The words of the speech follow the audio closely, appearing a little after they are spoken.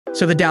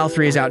So the Dall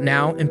 3 is out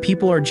now, and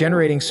people are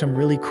generating some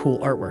really cool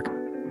artwork.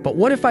 But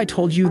what if I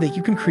told you that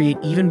you can create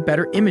even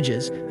better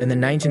images than the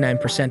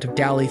 99% of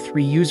Dall E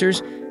 3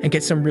 users and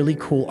get some really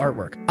cool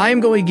artwork? I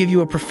am going to give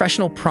you a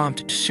professional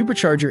prompt to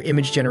supercharge your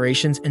image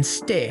generations and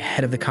stay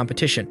ahead of the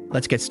competition.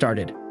 Let's get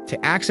started.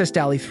 To access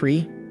Dall E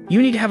 3, you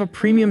need to have a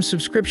premium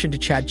subscription to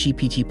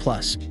ChatGPT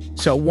Plus.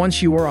 So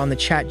once you are on the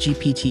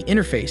ChatGPT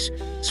interface,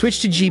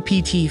 switch to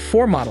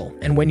GPT-4 model,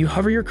 and when you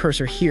hover your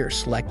cursor here,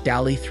 select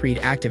Dall E 3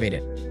 to activate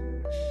it.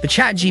 The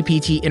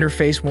ChatGPT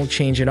interface won't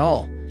change at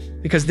all,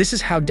 because this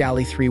is how Dall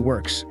E 3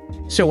 works.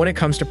 So when it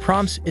comes to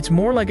prompts, it's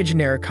more like a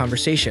generic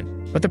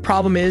conversation. But the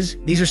problem is,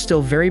 these are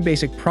still very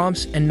basic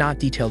prompts and not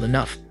detailed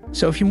enough.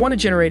 So if you want to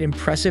generate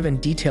impressive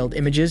and detailed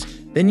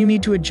images, then you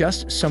need to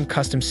adjust some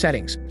custom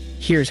settings.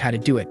 Here's how to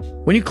do it.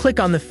 When you click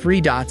on the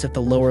three dots at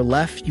the lower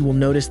left, you will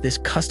notice this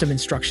custom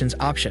instructions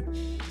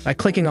option. By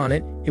clicking on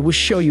it, it will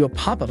show you a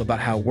pop-up about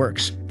how it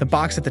works. The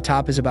box at the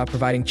top is about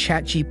providing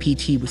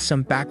ChatGPT with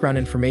some background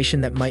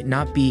information that might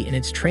not be in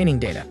its training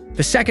data.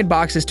 The second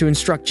box is to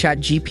instruct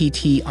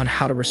ChatGPT on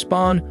how to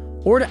respond,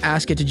 or to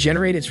ask it to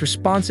generate its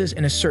responses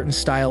in a certain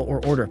style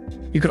or order.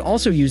 You could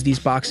also use these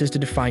boxes to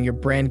define your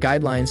brand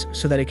guidelines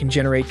so that it can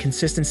generate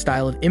consistent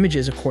style of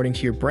images according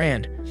to your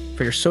brand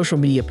for your social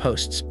media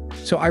posts.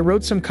 So I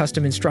wrote some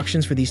custom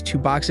instructions for these two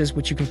boxes,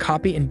 which you can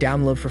copy and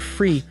download for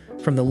free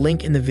from the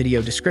link in the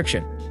video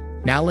description.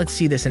 Now let's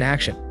see this in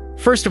action.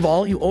 First of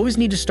all, you always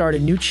need to start a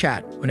new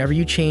chat whenever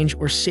you change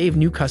or save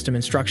new custom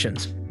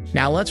instructions.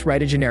 Now let's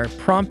write a generic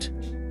prompt,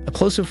 a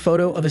close-up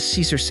photo of a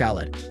Caesar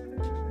salad.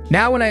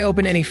 Now when I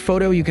open any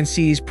photo, you can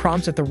see these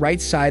prompts at the right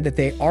side that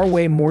they are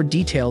way more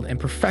detailed and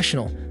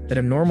professional than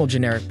a normal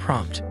generic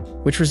prompt,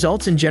 which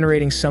results in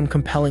generating some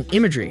compelling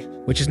imagery,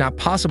 which is not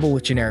possible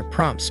with generic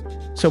prompts.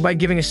 So by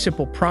giving a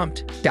simple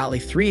prompt, Dall E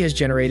 3 has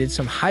generated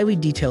some highly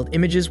detailed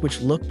images which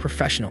look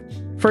professional.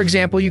 For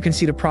example, you can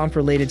see the prompt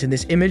related to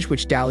this image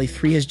which Dall E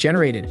 3 has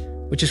generated,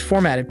 which is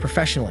formatted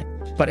professionally.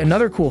 But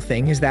another cool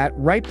thing is that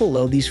right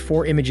below these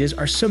four images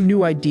are some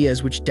new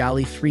ideas which Dall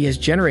E 3 has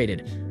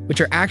generated, which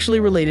are actually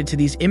related to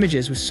these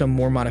images with some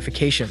more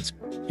modifications.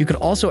 You could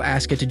also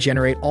ask it to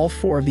generate all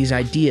four of these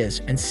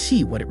ideas and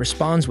see what it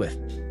responds with.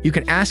 You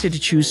can ask it to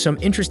choose some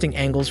interesting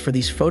angles for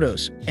these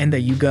photos, and there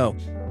you go.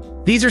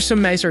 These are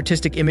some nice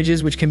artistic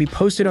images which can be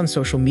posted on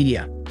social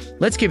media.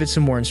 Let's give it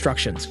some more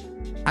instructions.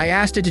 I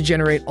asked it to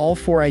generate all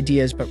four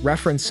ideas but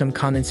reference some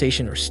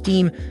condensation or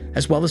steam,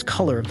 as well as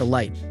color of the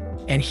light.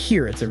 And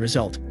here is the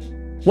result.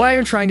 What I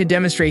am trying to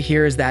demonstrate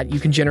here is that you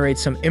can generate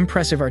some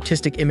impressive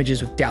artistic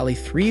images with Dall E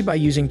 3 by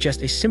using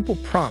just a simple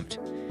prompt,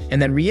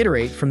 and then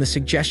reiterate from the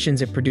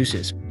suggestions it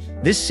produces.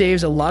 This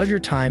saves a lot of your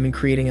time in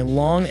creating a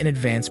long and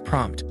advanced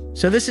prompt.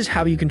 So this is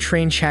how you can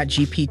train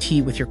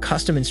ChatGPT with your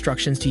custom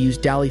instructions to use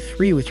Dall E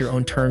 3 with your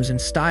own terms and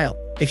style.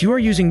 If you are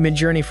using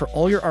Midjourney for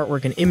all your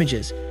artwork and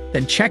images,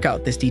 then check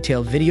out this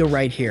detailed video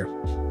right here.